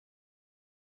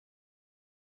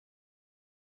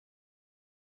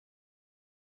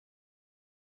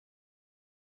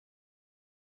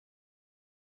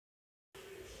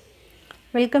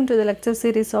Welcome to the lecture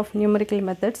series of Numerical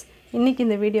Methods. இன்னைக்கு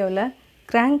இந்த வீடியோவில்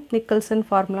Crank-Nicolson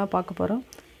formula பார்க்க போகிறோம்.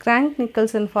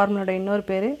 Crank-Nicolson formula இன்னொரு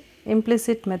பேர்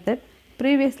Implicit Method.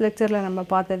 Previous lectureல நம்ம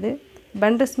பார்த்தது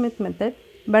Bender-Smith Method.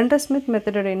 Bender-Smith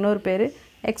Method இன்னொரு பேர்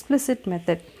Explicit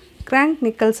Method.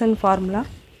 Crank-Nicolson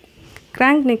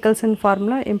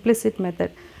formula Implicit Method.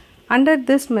 Under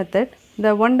this method,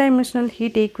 the one-dimensional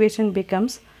heat equation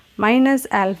becomes minus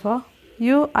alpha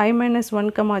u I minus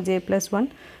 1 comma j plus 1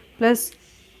 plus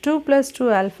 2 plus 2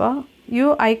 alpha u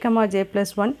I comma j plus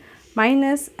 1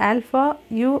 minus alpha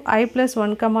u I plus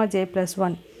 1 comma j plus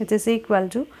 1, which is equal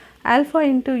to alpha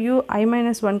into u I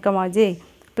minus 1 comma j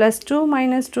plus 2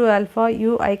 minus 2 alpha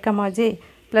u I comma j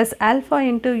plus alpha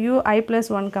into u I plus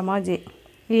 1 comma j.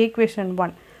 Equation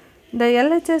 1. The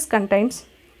LHS contains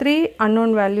 3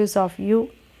 unknown values of u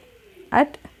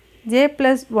at j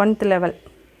plus 1th level,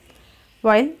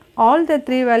 while all the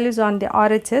 3 values on the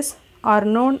RHS are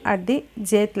known at the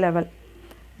jth level.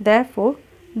 Therefore,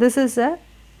 this is a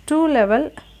two-level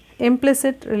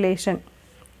implicit relation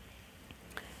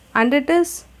and it is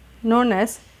known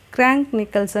as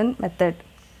Crank-Nicolson method.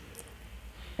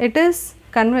 It is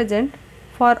convergent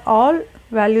for all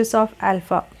values of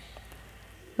alpha.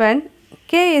 When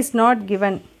k is not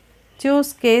given,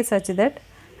 choose k such that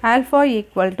alpha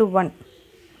equal to 1.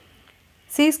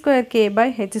 C square k by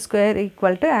h square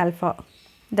equal to alpha.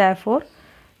 Therefore,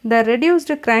 the reduced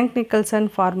Crank-Nicolson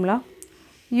formula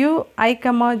u I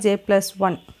comma j plus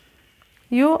 1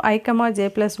 u I comma j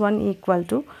plus 1 equal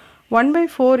to 1 by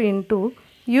 4 into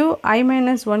u I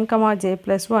minus 1 comma j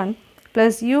plus 1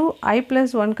 plus u I plus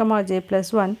 1 comma j plus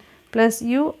 1 plus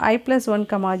u I plus 1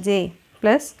 comma j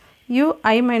plus u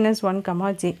I minus 1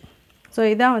 comma j. So,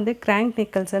 இதான் வந்து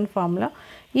Crank-Nicolson formula.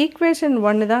 Equation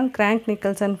 1 தான்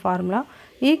Crank-Nicolson formula.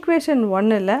 Equation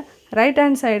 1ல right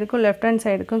hand sideக்கும் left hand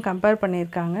sideக்கும் compare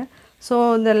பண்ணியிருக்காங்க. So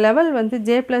இந்த level வந்து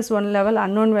j plus 1 level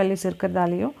unknown values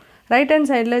இருக்கிறதாலையும் right hand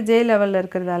sideல j லெவலில்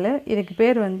இருக்கிறதால இதுக்கு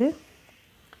பேர் வந்து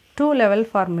 2 level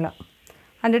formula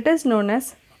and it is known as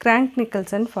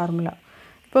Crank-Nicolson formula.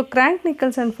 இப்போ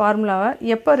Crank-Nicolson formulaவை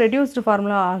எப்போ reduced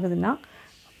formula ஆகுதுன்னா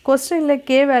கொஸ்டினில்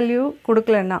k வேல்யூ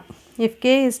கொடுக்கலன்னா if k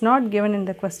is not given in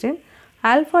the question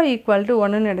alpha equal to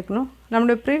 1 எடுக்கணும்.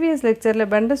 நம்முடைய ப்ரீவியஸ் லெக்சரில்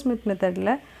Bender-Smith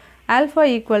மெத்தடில் alpha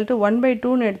equal to 1 by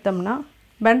 2 எடுத்தோம்னா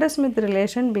Bender-Smith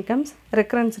relation becomes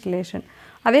recurrence relation.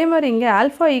 அதே மாதிரி இங்கே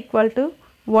alpha equal to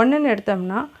 1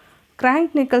 எடுத்தோம்னா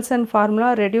Crank-Nicolson formula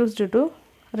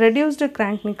reduced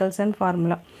Crank-Nicolson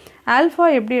formula. alpha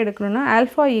எப்படி எடுக்கணும்னா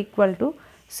alpha equal to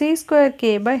c square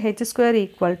k by h square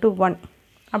equal to 1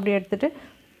 அப்படி எடுத்துட்டு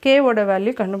k ஓட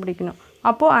வேல்யூ கண்டுபிடிக்கணும்.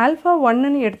 அப்போது alpha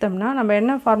 1ன்னு எடுத்தோம்னா நம்ம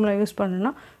என்ன ஃபார்முலா யூஸ்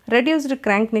பண்ணணும்னா reduced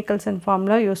Crank-Nicolson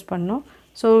formula யூஸ் பண்ணணும்.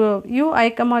 So u I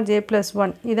comma j plus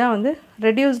 1 இதான் வந்து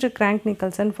reduced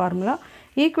Crank-Nicolson formula.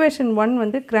 ஈக்குவேஷன் 1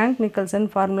 வந்து Crank-Nicolson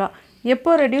formula.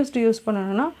 எப்போ reduced யூஸ்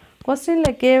பண்ணணும்னா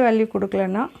கொஸ்டினில் k வேல்யூ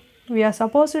கொடுக்கலன்னா we are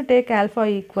supposed to take alpha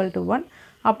equal to 1.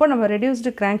 அப்போ நம்ம reduced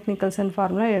Crank-Nicolson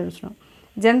formula எழுதணும்.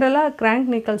 ஜென்ரலாக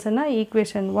Crank-Nicholsonனா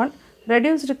ஈக்குவேஷன் 1,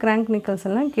 reduced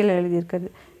Crank-Nicholsonலாம் கீழே எழுதியிருக்குது.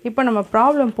 இப்போ நம்ம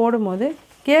ப்ராப்ளம் போடும்போது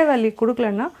k வேல்யூ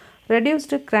கொடுக்கலன்னா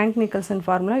reduced Crank-Nicholson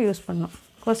formula யூஸ் பண்ணணும்.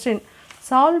 Question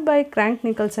solve by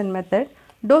Crank-Nicolson method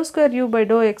dou square u by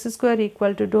dou x square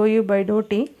equal to dou u by dou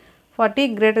t for t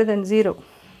greater than 0.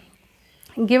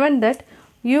 Given that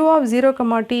u of 0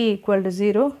 comma t equal to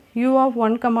 0, u of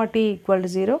 1 comma t equal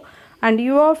to 0 and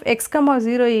u of x comma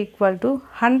 0 equal to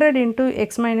 100 into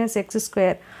x minus x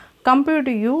square.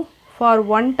 Compute u for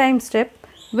one time step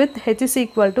with h is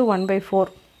equal to 1 by 4.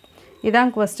 இதான்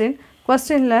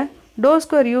கொஸ்டினில் dou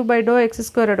square u by dou x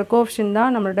square ஓட coefficient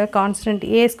தான் நம்மளோட constant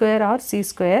a square R c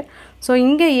square. So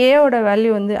இங்கே a ஓட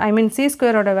value வந்து c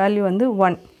ஸ்கொயரோட value வந்து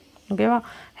 1. ஓகேவா?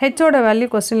 h ஓட வேல்யூ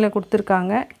கொஸ்டினில்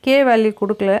கொடுத்துருக்காங்க. k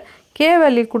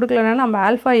வேல்யூ கொடுக்கலன்னா நம்ம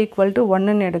ஆல்ஃபா ஈக்குவல் டு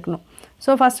 1ன்னு எடுக்கணும். ஸோ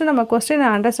ஃபஸ்ட்டு நம்ம கொஸ்டினை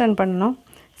அண்டர்ஸ்டாண்ட் பண்ணணும்.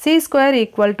 c ஸ்கொயர்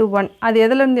ஈக்குவல் டு 1 அது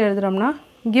எதுலேருந்து எழுதுகிறோம்னா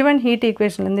given ஹீட்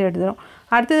ஈக்குவேஷன்லேருந்து எழுதுகிறோம்.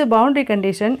 அடுத்தது boundary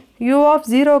condition u of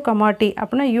 0 comma t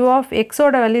அப்படின்னா u of x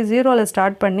ஓட வேல்யூ 0ல்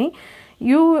ஸ்டார்ட் பண்ணி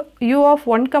u of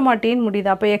 1 comma tன்னு முடியுது.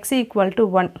 அப்போ x equal to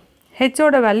 1. h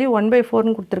ஓட வேல்யூ 1 by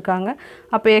 4ன்னு கொடுத்துருக்காங்க.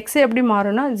 அப்போ x எப்படி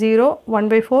மாறும்னா 0, 1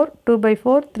 by 4, 2 by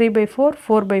 4, 3 by 4,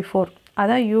 4 by 4.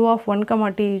 அதான் u of 1 comma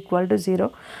t equal to 0.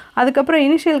 அதுக்கப்புறம்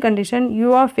initial condition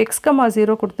u of x comma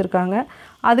 0 கொடுத்துருக்காங்க.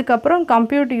 அதுக்கப்புறம்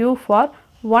compute u for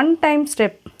one time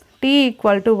step t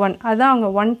equal to 1. அதான் அவங்க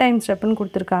one time stepன்னு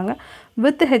கொடுத்துருக்காங்க.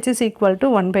 with h is equal to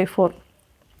 1 by 4.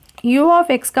 u of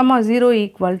x comma 0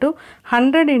 equal to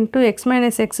 100 into x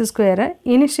minus x square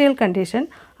initial condition.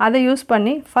 அதை use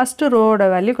பண்ணி first ரோவோட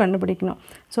value கண்டுபிடிக்கணும்.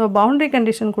 So boundary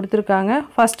condition கொடுத்துருக்காங்க.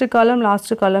 First காலம்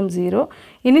last காலம் 0.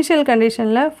 Initial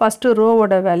கண்டிஷனில் first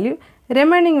ரோவோட value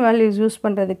remaining values use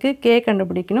பண்ணுறதுக்கு k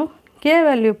கண்டுபிடிக்கணும். k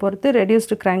value பொறுத்து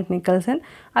ரெடியூஸ்டு கிராங்க் நிக்கல்சன்,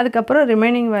 அதுக்கப்புறம்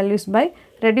remaining values by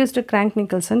reduced crank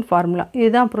Nicholson formula.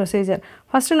 இதுதான் ப்ரொசீஜர்.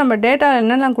 ஃபஸ்ட்டு நம்ம டேட்டா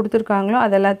என்னெல்லாம் கொடுத்துருக்காங்களோ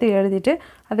அது எல்லாத்தையும் எழுதிட்டு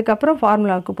அதுக்கப்புறம்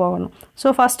ஃபார்முலாவுக்கு போகணும். ஸோ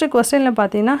ஃபஸ்ட்டு கொஸ்டினில்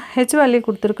பார்த்தீங்கன்னா ஹெச் வேல்யூ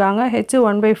கொடுத்துருக்காங்க. ஹெச்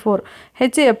 1/4.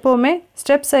 ஹெச் எப்போவுமே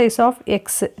step size of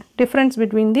X, difference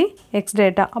between the X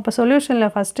data. அப்போ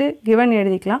சொல்யூஷனில் ஃபஸ்ட்டு கிவன்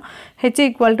எழுதிக்கலாம். H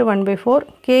equal to 1/4,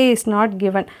 K is not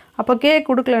given. அப்போ கே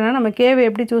கொடுக்கலன்னா நம்ம கேவை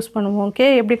எப்படி சூஸ் பண்ணுவோம், கே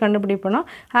எப்படி கண்டுபிடிப்போம்னா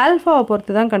ஆல்ஃபாவை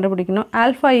பொறுத்து தான் கண்டுபிடிக்கணும்.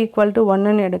 ஆல்ஃபா ஈக்குவல் டு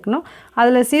 1ன்னு எடுக்கணும்.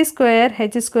 அதில் சி ஸ்கொயர் ஹெச்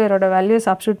ஸ்கொயரோட வேல்யூ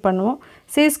சப்ஸ்டியூட் பண்ணுவோம்.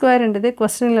 சி ஸ்கொயர்ன்றது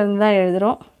கொஸ்டின்லேருந்து தான்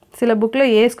எழுதுகிறோம். சில புக்கில்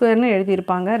ஏ ஸ்கொயர்னு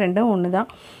எழுதியிருப்பாங்க, ரெண்டும் ஒன்று தான்.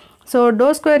 So to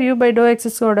square you by to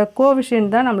எக்ஸோட கோவிஷியன்ட்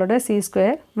தான் நம்மளோட சி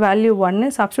ஸ்கொயர், வேல்யூ 1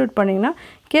 சப்ஸ்டியூட் பண்ணிங்கன்னா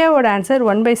கேவோட ஆன்சர்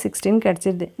 1/16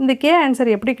 கிடச்சிது. இந்த கே ஆன்சர்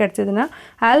எப்படி கிடச்சிதுன்னா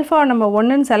ஆல்ஃபா நம்ம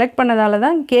 1ன்னு செலக்ட் பண்ணதால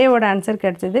தான் கேவோட ஆன்சர்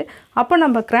கிடச்சிது. அப்போ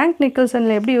நம்ம கிராங்க்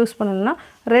நிக்கல்சனில் எப்படி யூஸ் பண்ணணும்னா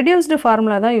ரெடியூஸ்டு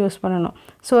ஃபார்முலா தான் யூஸ் பண்ணணும்.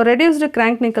 So reduced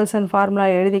crank Nicholson formula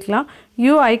எழுதிக்கலாம்.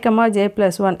 ui,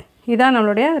 j+1 இதான்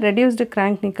நம்மளுடைய ரெடியூஸ்டு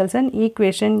கிராங்க் நிக்கல்சன்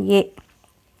ஈக்குவேஷன் ஏ.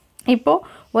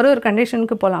 இப்போது ஒரு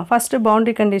கண்டிஷனுக்கு போகலாம். First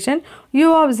boundary condition u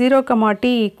of 0,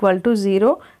 t equal to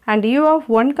 0 and u of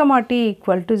 1, t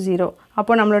equal to 0.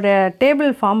 அப்போ நம்மளுடைய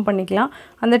டேபிள் ஃபார்ம் பண்ணிக்கலாம்.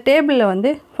 அந்த டேபிளில் வந்து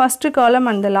ஃபஸ்ட்டு காலம்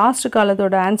அந்த லாஸ்ட்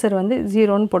காலத்தோட ஆன்சர் வந்து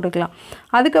 0ன்னு போட்டுக்கலாம்.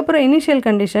 அதுக்கப்புறம் initial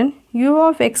condition u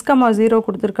of x, 0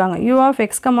 கொடுத்துருக்காங்க. u of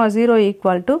x, 0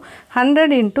 equal to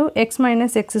 100 into x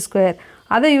minus x square.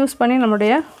 அதை யூஸ் பண்ணி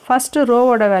நம்மளுடைய ஃபஸ்ட்டு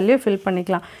ரோவோட வேல்யூ ஃபில்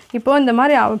பண்ணிக்கலாம். இப்போது இந்த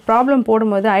மாதிரி ப்ராப்ளம்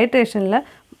போடும்போது ஐட்ரேஷனில்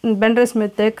bender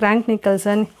Smith, crank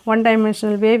Nicholson, one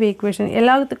dimensional wave equation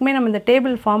எல்லாத்துக்குமே நம்ம இந்த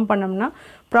டேபிள் ஃபார்ம் பண்ணோம்னா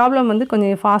ப்ராப்ளம் வந்து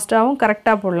கொஞ்சம் ஃபாஸ்ட்டாகவும்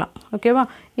கரெக்டாக போடலாம். ஓகேவா?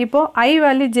 இப்போது ஐ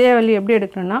வேல்யூ ஜே வேல்யூ எப்படி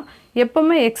எடுக்கணும்னா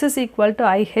எப்போவுமே X is equal to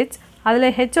IH.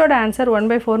 அதில் ஹெச்சோட ஆன்சர்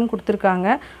 1/4ன்னு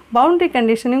கொடுத்துருக்காங்க. பவுண்ட்ரி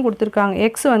கண்டிஷனையும் கொடுத்துருக்காங்க.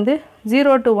 எக்ஸ் வந்து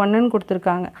 0 to 1ன்னு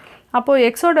கொடுத்துருக்காங்க. அப்போது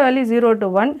எக்ஸோட value 0 to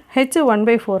 1, H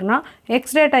 1/4னா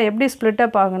X data எப்படி ஸ்ப்ளிட்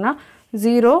அப் ஆகுனா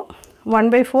 0,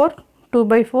 1/4,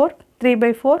 2/4,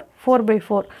 3/4,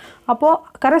 4/4. அப்போது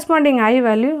கரஸ்பாண்டிங் ஐ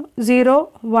வேல்யூ 0,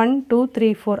 1, 2,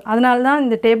 3, 4. அதனால தான்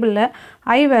இந்த டேபிளில்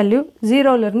ஐ வேல்யூ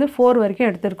 0லேருந்து 4 வரைக்கும்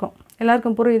எடுத்திருக்கோம்.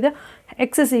 எல்லாருக்கும் புரியுது?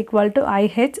 X is equal to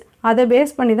IH. அதை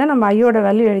பேஸ் பண்ணி தான் நம்ம ஐயோட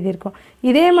வேல்யூ எழுதியிருக்கோம்.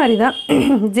 இதே மாதிரி தான்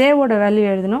ஜேவோட வேல்யூ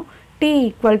எழுதணும். D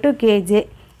equal to K J.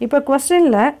 இப்போ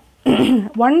கொஸ்டினில்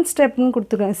 1 ஸ்டெப்னு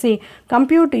கொடுத்துருக்கேன். C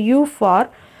compute you for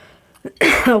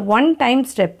 1 time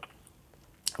step.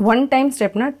 1 time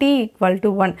ஸ்டெப்னா t equal to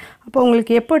 1. அப்போ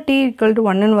உங்களுக்கு எப்போ t equal to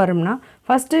 1ன்னு வரும்னா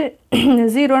ஃபஸ்ட்டு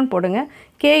 0ன்னு போடுங்க.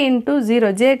 k into 0,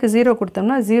 ஜேக்கு 0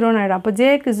 கொடுத்தோம்னா 0ன்னு ஆகிடும். அப்போ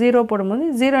ஜேக்கு 0 போடும்போது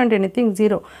 0 into anything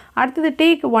 0. அடுத்தது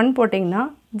டீக்கு 1 போட்டிங்கன்னா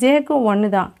ஜேக்கும்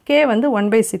 1 தான். k வந்து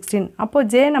 1/16. அப்போது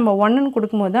ஜே நம்ம 1ன்னு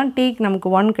கொடுக்கும்போது தான் டீக்கு நமக்கு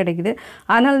 1 கிடைக்குது.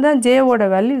 அதனால தான் ஜேவோட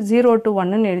வேல்யூ 0 to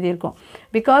 1ன்னு எழுதியிருக்கோம்.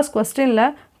 பிகாஸ் கொஸ்டினில்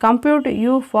கம்ப்யூட்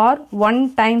யூ ஃபார் 1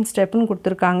 டைம் ஸ்டெப்னு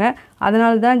கொடுத்துருக்காங்க.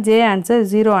 அதனால தான் ஜே ஆன்சர்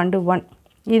 0 and 1.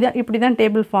 இதான் இப்படி தான்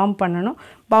டேபிள் ஃபார்ம் பண்ணணும்.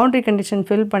 பவுண்ட்ரி கண்டிஷன்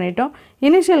ஃபில் பண்ணிட்டோம்.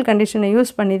 இனிஷியல் கண்டிஷனை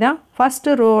யூஸ் பண்ணி தான்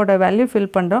ஃபஸ்ட்டு ரோவோட வேல்யூ ஃபில்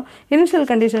பண்ணுறோம். இனிஷியல்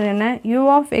கண்டிஷன் என்ன? u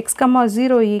of x,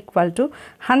 0 equal to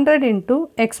 100 into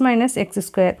x minus x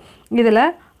square. இதில்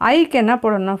ஐக்கு என்ன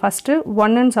போடணும்? ஃபஸ்ட்டு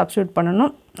 1ன்னு சப்ஸ்டியூட்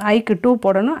பண்ணணும். ஐக்கு 2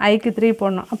 போடணும். ஐக்கு 3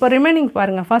 போடணும். அப்போ ரிமைனிங்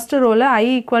பாருங்கள். ஃபஸ்ட்டு ரோவில் i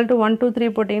equal to 1, 2,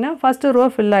 3 போட்டிங்கன்னா ஃபஸ்ட்டு ரோ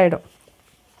ஃபில் ஆகிடும்.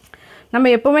 நம்ம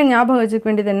எப்போவுமே ஞாபகம் வச்சுக்க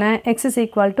வேண்டியது என்ன? X is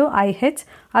equal to IH.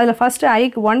 அதில் ஃபஸ்ட்டு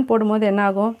ஐக்கு 1 போடும்போது என்ன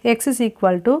ஆகும்? X is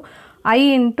equal to I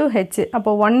into H.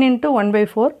 அப்போ 1 into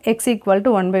 1/4, எக்ஸ் ஈக்குவல்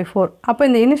டு 1/4. அப்போ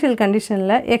இந்த இனிஷியல்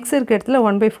கண்டிஷனில் எக்ஸ் இருக்க இடத்துல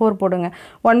 1/4 போடுங்க.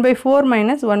 1/4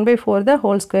 minus 1/4 the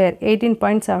whole square,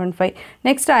 18.75.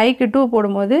 Next ஐக்கு 2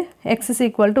 போடும்போது எக்ஸ் இஸ்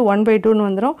ஈக்குவல் டு 1/2ன்னு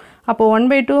வந்துடும். அப்போ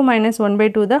 1/2 minus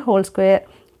 1/2 the whole square,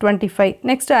 25.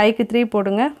 Next ஐக்கு 3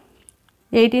 போடுங்க,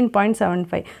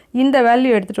 18.75. இந்த வேல்யூ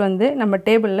எடுத்துகிட்டு வந்து நம்ம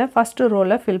டேபிளில் ஃபஸ்ட்டு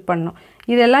ரோவில் ஃபில் பண்ணணும்.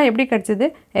 இதெல்லாம் எப்படி கிடச்சிது?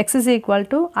 X is equal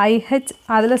to IH.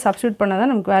 அதில் சப்ஸ்டியூட் பண்ணால்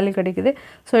தான் நமக்கு வேல்யூ கிடைக்குது.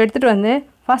 ஸோ எடுத்துகிட்டு வந்து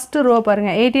ஃபஸ்ட்டு ரோ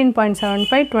பாருங்கள்,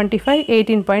 18.75, 25,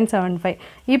 18.75.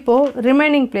 இப்போது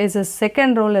ரிமைனிங் பிளேசஸ்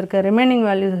செகண்ட் ரோவில் இருக்க ரிமைனிங்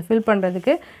வேல்யூஸை ஃபில்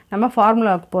பண்ணுறதுக்கு நம்ம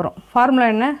ஃபார்முலாவுக்கு போகிறோம். ஃபார்முலா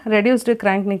என்ன? Reduced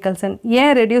crank Nicholson.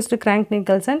 ஏன் ரெடியூஸ்டு கிராங்க்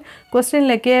நிக்கல்சன்?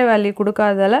 கொஸ்டினில் கே வேல்யூ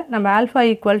கொடுக்காததால் நம்ம ஆல்ஃபா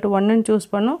ஈக்குவல் டு 1ன்னு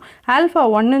சூஸ் பண்ணோம். ஆல்ஃபா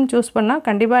 1ன்னு சூஸ் பண்ணால்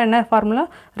கண்டிப்பாக என்ன ஃபார்முலா?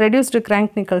 ரெடியூஸ்டு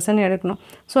கிராங்க் நிக்கல்சன் எடுக்கணும்.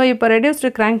 ஸோ இப்போ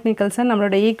ரெடியூஸ்டு கிராங்க் நிக்கல்சன்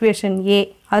நம்மளோட ஈக்குவேஷன் ஏ.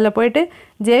 அதில் போய்ட்டு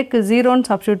ஜேக்கு 0ன்னு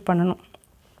சப்ஸ்டியூட் பண்ணணும்.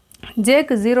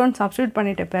 ஜேக்கு 0ன்னு சப்ஸ்டியூட்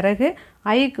பண்ணிட்ட பிறகு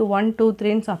ஐக்கு 1, 2,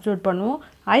 3ன்னு சப்ஸ்டியூட் பண்ணுவோம்.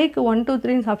 ஐக்கு 1, 2,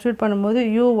 3ன்னு சப்ஸ்டியூட் பண்ணும்போது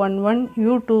u11,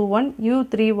 u21,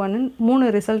 u31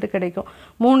 3 ரிசல்ட் கிடைக்கும்.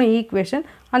 3 ஈக்குவேஷன்.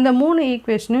 அந்த 3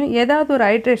 ஈக்குவேஷனும் ஏதாவது ஒரு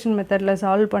ஐட்ரேஷன் மெத்தடில்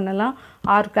சால்வ் பண்ணலாம்,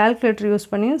 ஆர் கால்குலேட்டர் யூஸ்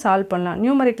பண்ணியும் சால்வ் பண்ணலாம்.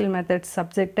 Numerical methods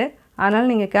subject. அதனால்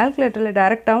நீங்கள் கால்குலேட்டரில்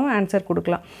டைரெக்டாகவும் ஆன்சர்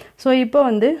கொடுக்கலாம். ஸோ இப்போ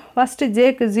வந்து ஃபஸ்ட்டு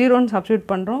ஜேக்கு 0ன்னு சப்ஸ்டியூட்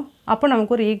பண்ணுறோம். அப்போ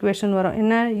நமக்கு ஒரு ஈக்குவேஷன் வரும்.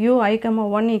 என்ன? ui,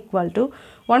 1 equal to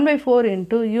 1/4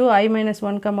 into ui minus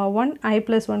 1, 1 I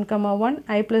plus 1, 1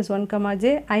 I plus 1, j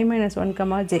I minus 1,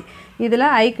 j. இதில்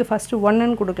ஐக்கு ஃபஸ்ட்டு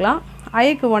 1ன்னு கொடுக்கலாம்.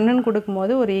 ஐக்கு 1ன்னு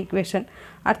கொடுக்கும்போது ஒரு ஈக்குவேஷன்,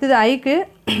 அடுத்தது ஐக்கு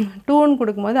 2ன்னு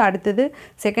கொடுக்கும்போது அடுத்தது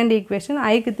செகண்ட் ஈக்குவேஷன்,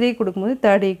 ஐக்கு 3 கொடுக்கும்போது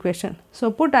third equation. So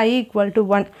put I equal to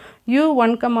 1,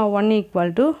 u1, 1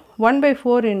 equal to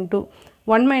 1/4 into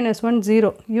 1 minus 1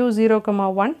 0, u0,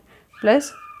 1 plus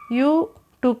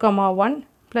u2, 1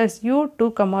 plus u2,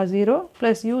 0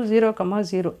 plus u0,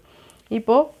 0.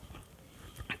 இப்போது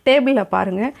டேபிளில்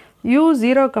பாருங்கள்,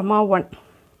 u0, 1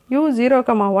 u0,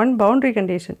 1 பவுண்ட்ரி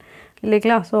கண்டிஷன்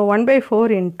இல்லைங்களா? ஸோ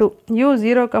 1/4 இன்ட்டு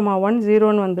u0, 1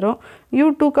 0ன்னு வந்துடும்.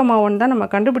 u2, 1 தான் நம்ம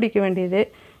கண்டுபிடிக்க வேண்டியது.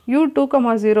 u2,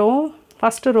 0வும்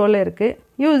ஃபஸ்ட்டு ரோவில் இருக்குது.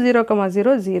 u0,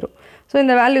 0 0. ஸோ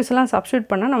இந்த வேல்யூஸ்லாம் சப்ஸ்டியூட்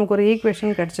பண்ணால் நமக்கு ஒரு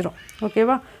ஈக்குவேஷன் கிடச்சிரும்.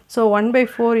 ஓகேவா? So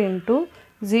 1/4 into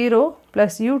 0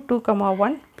 plus u2,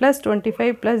 1 plus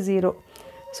 25 plus 0.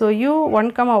 So u1,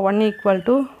 1 equal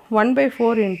to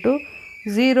 1/4 into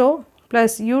 0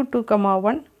 plus u2,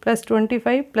 1 plus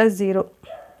 25 plus 0.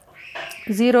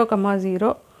 0,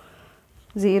 0,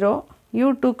 0,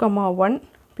 u2, 1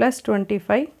 plus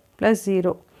 25 plus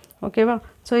 0. ஓகேவா?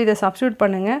 ஸோ இதை சப்ஸ்டியூட்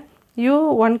பண்ணுங்கள்.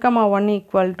 u1, 1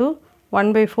 equal to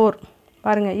 1/4.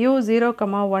 பாருங்கள், u0,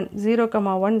 1 0,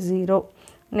 1 0.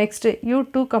 நெக்ஸ்ட்டு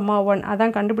u2, 1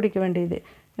 அதான் கண்டுபிடிக்க வேண்டியது.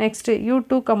 Next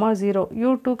u2, 0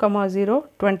 u2, 0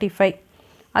 25.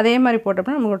 அதே மாதிரி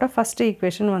போட்டோம்னா நம்மளோட ஃபஸ்ட்டு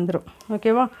ஈக்குவேஷன் வந்துடும்.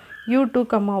 ஓகேவா? u2,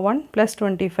 1 plus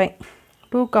 25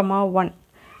 2, 1.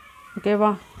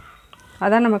 ஓகேவா?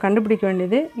 அதான் நம்ம கண்டுபிடிக்க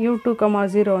வேண்டியது. u2,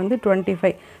 0 வந்து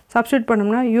 25. சப்ஸ்டியூட்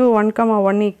பண்ணோம்னா u1,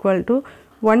 1 equal to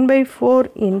 1/4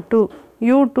 into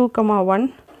u2, 1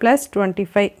 plus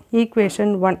 25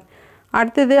 equation 1.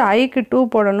 அடுத்தது ஐக்கு 2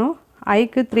 போடணும்,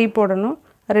 ஐக்கு 3 போடணும்,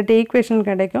 ரெண்டு ஈக்குவேஷன்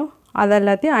கிடைக்கும். அது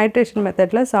எல்லாத்தையும் ஐட்ரேஷன்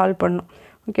மெத்தடில் சால்வ் பண்ணணும்.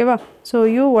 ஓகேவா? ஸோ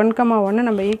u1, 1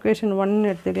 நம்ம ஈக்குவேஷன் 1ன்னு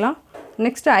எடுத்துக்கலாம்.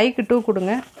 நெக்ஸ்ட்டு ஐக்கு 2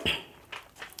 கொடுங்க.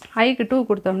 ஐக்கு 2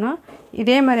 கொடுத்தோம்னா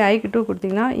இதே மாதிரி ஐக்கு 2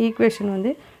 கொடுத்திங்கன்னா ஈக்குவேஷன்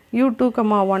வந்து u2,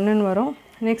 1ன்னு வரும்.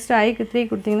 நெக்ஸ்ட்டு ஐக்கு 3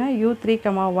 கொடுத்திங்கன்னா u3,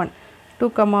 1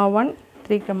 2, 1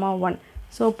 3, 1.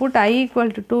 So put I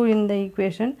equal to 2 in the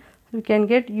equation, you can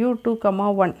get u2,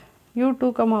 1.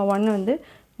 u2, 1 வந்து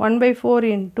 1/4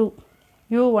 into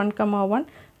u1, 1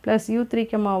 plus u3,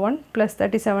 1 plus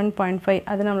 37.5.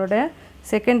 அது நம்மளோட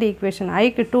செகண்ட் ஈக்குவேஷன்.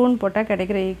 ஐக்கு 2ன்னு போட்டால்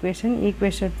கிடைக்கிற ஈக்குவேஷன்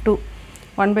 2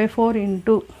 1/4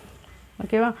 into.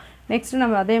 ஓகேவா? நெக்ஸ்ட்டு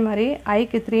நம்ம அதே மாதிரி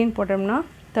ஐக்கு 3ன்னு போட்டோம்னா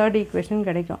தேர்ட் ஈக்குவேஷன்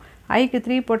கிடைக்கும். ஐக்கு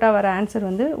 3 போட்டால் வர ஆன்சர்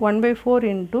வந்து 1/4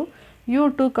 into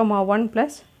u2, 1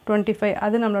 plus 25.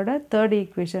 அது நம்மளோட தேர்ட்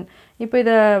ஈக்குவேஷன். இப்போ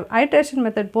இதை ஐட்ரேஷன்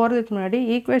மெத்தட் போகிறதுக்கு முன்னாடி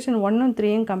ஈக்குவேஷன் 1ம்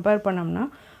 3யும் கம்பேர் பண்ணோம்னா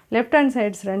லெஃப்ட் ஹேண்ட்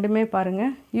சைட்ஸ் ரெண்டுமே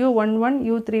பாருங்கள், u11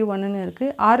 u31ன்னு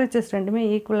இருக்குது. ஆர்ஹெச்எஸ் ரெண்டுமே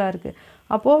ஈக்குவலாக இருக்குது.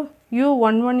 அப்போது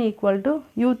u11 ஈக்குவல் டு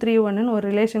u31ன்னு ஒரு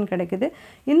ரிலேஷன் கிடைக்குது.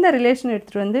 இந்த ரிலேஷன்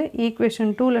எடுத்துகிட்டு வந்து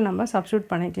ஈக்குவேஷன் 2ல் நம்ம சப்ஸ்டியூட்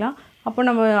பண்ணிக்கலாம். அப்போ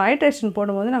நம்ம ஐட்ரேஷன்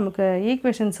போடும்போது நமக்கு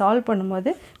ஈக்குவேஷன் சால்வ்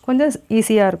பண்ணும்போது கொஞ்சம்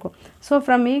ஈஸியாக இருக்கும். ஸோ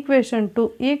ஃப்ரம் ஈக்குவேஷன் 2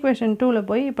 2ல்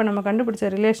போய் இப்போ நம்ம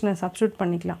கண்டுபிடிச்ச ரிலேஷனை சப்ஸ்டியூட்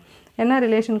பண்ணிக்கலாம். என்ன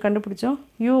ரிலேஷன் கண்டுபிடிச்சோம்?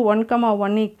 u1,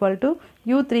 1 equal to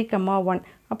u3, 1.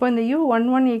 அப்போ இந்த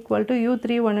u11 ஈக்குவல் டு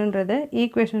u31ன்றதை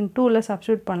ஈக்குவேஷன் 2ல்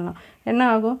சப்ஸ்டியூட் பண்ணலாம். என்ன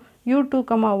ஆகும்? u2,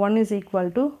 1 is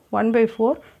equal to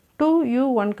 1/4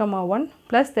 2u1, 1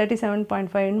 plus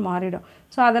 37.5ன்னு மாறிடும்.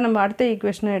 ஸோ அதை நம்ம அடுத்த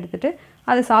ஈக்குவேஷனை எடுத்துகிட்டு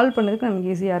அதை சால்வ் பண்ணதுக்கு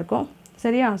நமக்கு ஈஸியாக இருக்கும்.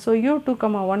 சரியா? So u2,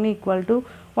 1 equal to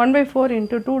 1/4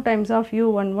 into 2 times of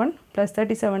u11 plus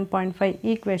 37.5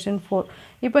 equation 4.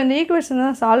 இப்போ இந்த ஈக்குவேஷன்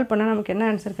தான் சால்வ் பண்ணால் நமக்கு என்ன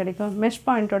ஆன்சர் கிடைக்கும்? Mesh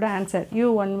பாயிண்ட்டோட answer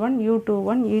u11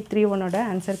 u21 u31ஓட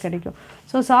answer கிடைக்கும்.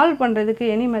 ஸோ சால்வ் பண்ணுறதுக்கு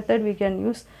any method we can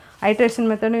use. Iteration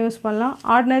மெத்தடும் use பண்ணலாம்,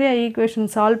 ஆர்டினரியாக ஈக்குவேஷன்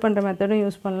சால்வ் பண்ணுற மெத்தடும்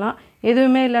யூஸ் பண்ணலாம்.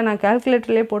 எதுவுமே இல்லை நான்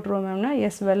கால்குலேட்டர்லேயே போட்டுருவோம் மேம்னா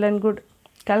எஸ் வெல் அண்ட் குட்.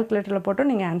 கால்குலேட்டரில்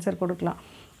போட்டு நீங்கள் ஆன்சர் கொடுக்கலாம்.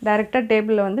 டைரெக்டாக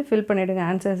டேபிளில் வந்து ஃபில் பண்ணிவிடுங்க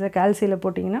ஆன்சர்ஸை. கால்சியில்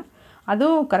போட்டிங்கன்னா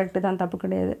அதுவும் கரெக்டு தான், தப்பு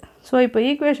கிடையாது. ஸோ இப்போ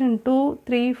ஈக்குவேஷன் 2,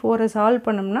 3, 4 சால்வ்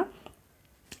பண்ணோம்னா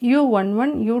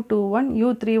u11 u21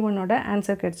 u31ஓட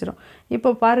ஆன்சர் கிடச்சிரும். இப்போ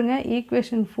பாருங்கள்,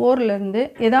 ஈக்குவேஷன் 4லேருந்து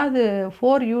ஏதாவது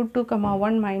 4u2,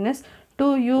 1 minus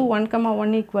 2u1,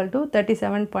 1 equal to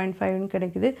 37.5ன்னு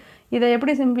கிடைக்குது. இதை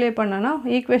எப்படி சிம்பிளை பண்ணனா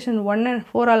ஈக்குவேஷன் 1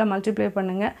 4ஆல் மல்டிப்ளை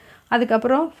பண்ணுங்கள்.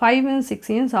 அதுக்கப்புறம் 5ம்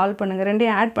 6யும் சால்வ் பண்ணுங்கள்.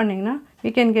 ரெண்டையும் ஆட் பண்ணிங்கன்னா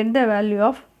we can get the value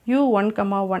of u1,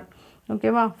 1.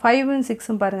 ஓகேவா? 5ம்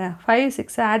 6ம் பாருங்கள், 5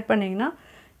 6 ஆட் பண்ணிங்கன்னா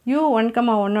u1,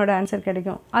 1ஓட ஆன்சர்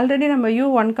கிடைக்கும். ஆல்ரெடி நம்ம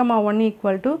u1, 1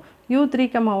 equal to u3,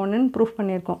 1ன்னு proof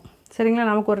பண்ணியிருக்கோம். சரிங்களா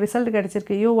நமக்கு ஒரு ரிசல்ட்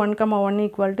கிடைச்சிருக்கு u1, 1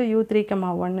 = u3,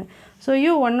 1 ஸோ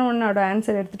u11ஓட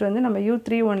ஆன்சர் எடுத்துகிட்டு வந்து நம்ம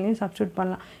u31லையும் சப்ஸ்டியூட்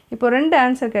பண்ணலாம் இப்போ ரெண்டு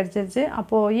ஆன்சர் கிடைச்சிருச்சு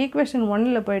அப்போது ஈக்குவேஷன்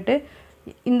 1ல் போய்ட்டு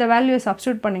இந்த வேல்யூவை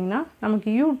சப்ஸ்டியூட் பண்ணிங்கன்னா நமக்கு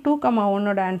u2,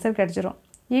 1ஓட ஆன்சர் கிடைச்சிரும்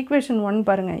ஈக்குவேஷன் 1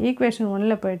 பாருங்கள் ஈக்குவேஷன்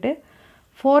 1ல் போய்ட்டு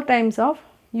 4 times of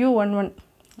u11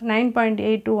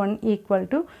 9.821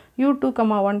 = u2,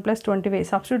 1 + 25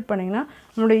 substitute பண்ணிங்கன்னா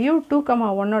நம்மளோட u2,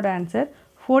 1ஓட ஆன்சர்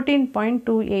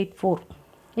 14.284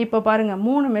 இப்போ பாருங்கள்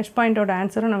 3 மெஷ் பாயிண்ட்டோட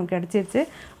ஆன்சரும் நமக்கு கிடச்சிருச்சு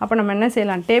அப்போ நம்ம என்ன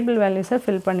செய்யலாம் டேபிள் வேல்யூஸை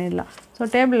ஃபில் பண்ணிடலாம் ஸோ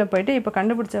டேபிளில் போய்ட்டு இப்போ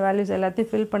கண்டுபிடிச்ச வேல்யூஸ் எல்லாத்தையும்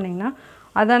ஃபில் பண்ணிங்கன்னா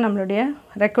அதான் நம்மளுடைய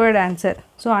required answer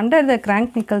so under the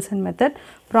crank Nicholson method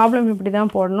problem இப்படி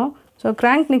தான் போடணும் ஸோ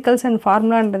கிராங்க் நிக்கல்சன்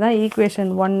ஃபார்முலான்றது தான்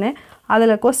ஈக்குவேஷன் 1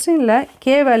 அதில் கொஸ்டினில்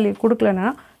கே வேல்யூ கொடுக்கலன்னா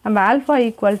நம்ம ஆல்ஃபா =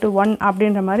 1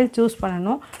 அப்படின்ற மாதிரி சூஸ்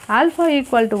பண்ணணும் ஆல்ஃபா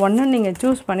 = 1 நீங்கள்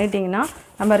சூஸ் பண்ணிட்டீங்கன்னா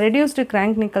நம்ம ரெடியூஸ்டு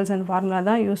கிராங்க் நிக்கல்சன் ஃபார்முலா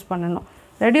தான் யூஸ் பண்ணணும்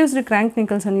ரெடியூஸ்டு கிராங்க்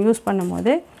நிக்கல்சன் யூஸ்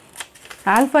பண்ணும்போது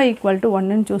ஆல்ஃபா =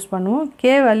 1ன்னு சூஸ் பண்ணுவோம்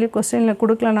கே வேல்யூ கொஸ்டினில்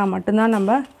கொடுக்கலனா மட்டும்தான்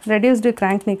நம்ம ரெடியூஸ்டு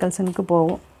கிராங்க் நிக்கல்சனுக்கு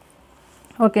போவோம்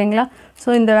ஓகேங்களா ஸோ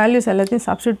இந்த வேல்யூஸ் எல்லாத்தையும்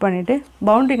சப்ஸ்டியூட் பண்ணிவிட்டு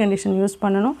பவுண்டரி கண்டிஷன் யூஸ்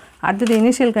பண்ணணும் அடுத்தது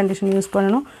இனிஷியல் கண்டிஷன் யூஸ்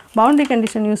பண்ணணும் பவுண்டரி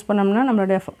கண்டிஷன் யூஸ் பண்ணோம்னா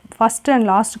நம்மளுடைய first and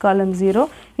last column 0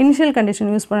 initial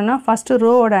condition use பண்ணோம்னா ஃபஸ்ட்டு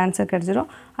ரோவோட ஆன்சர் கிடச்சிரும்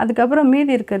அதுக்கப்புறம்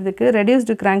மீதி இருக்கிறதுக்கு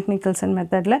ரெடியூஸ்டு கிராங்க் நிக்கல்சன்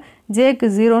மெத்தடில் ஜேக்கு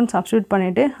 0ன்னு சப்ஸ்டியூட்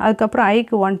பண்ணிவிட்டு அதுக்கப்புறம்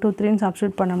ஐக்கு 1, 2, 3ன்னு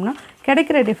சப்ஸ்டியூட் பண்ணோம்னா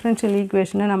கிடைக்கிற டிஃப்ரென்ஷியல்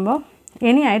ஈக்குவேஷனை நம்ம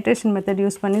எனி ஐட்ரேஷன் மெத்தட்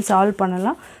யூஸ் பண்ணி சால்வ்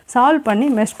பண்ணலாம் சால்வ் பண்ணி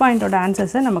மெஷ் பாயிண்ட்டோட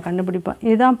ஆன்சர்ஸை நம்ம கண்டுபிடிப்போம்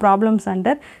இதுதான் problems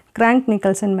under crank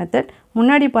Nicholson method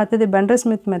முன்னாடி பார்த்தது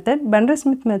பெண்டர்-ஸ்மித் மெத்தட்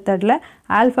பெண்டர்-ஸ்மித் மெத்தடில்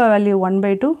alpha value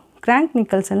 1/2 crank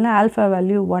நிக்கல்சனில் alpha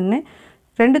value 1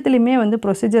 ரெண்டுத்துலேயுமே வந்து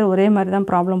ப்ரொசீஜர் ஒரே மாதிரி தான்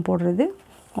ப்ராப்ளம் போடுறது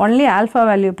ஒன்லி ஆல்ஃபா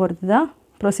வேல்யூ பொறுத்து தான்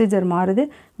ப்ரொசீஜர் மாறுது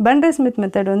பெண்டர்-ஸ்மித்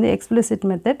மெத்தட் வந்து explicit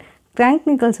method crank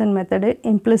Nicholson method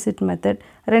implicit method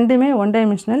ரெண்டுமே 1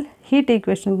 டைமென்ஷனல் ஹீட்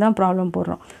ஈக்குவேஷனுக்கு தான் ப்ராப்ளம்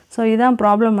போடுறோம் ஸோ இதுதான்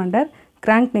problem under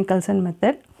crank Nicholson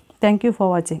method thank you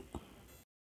for வாட்சிங்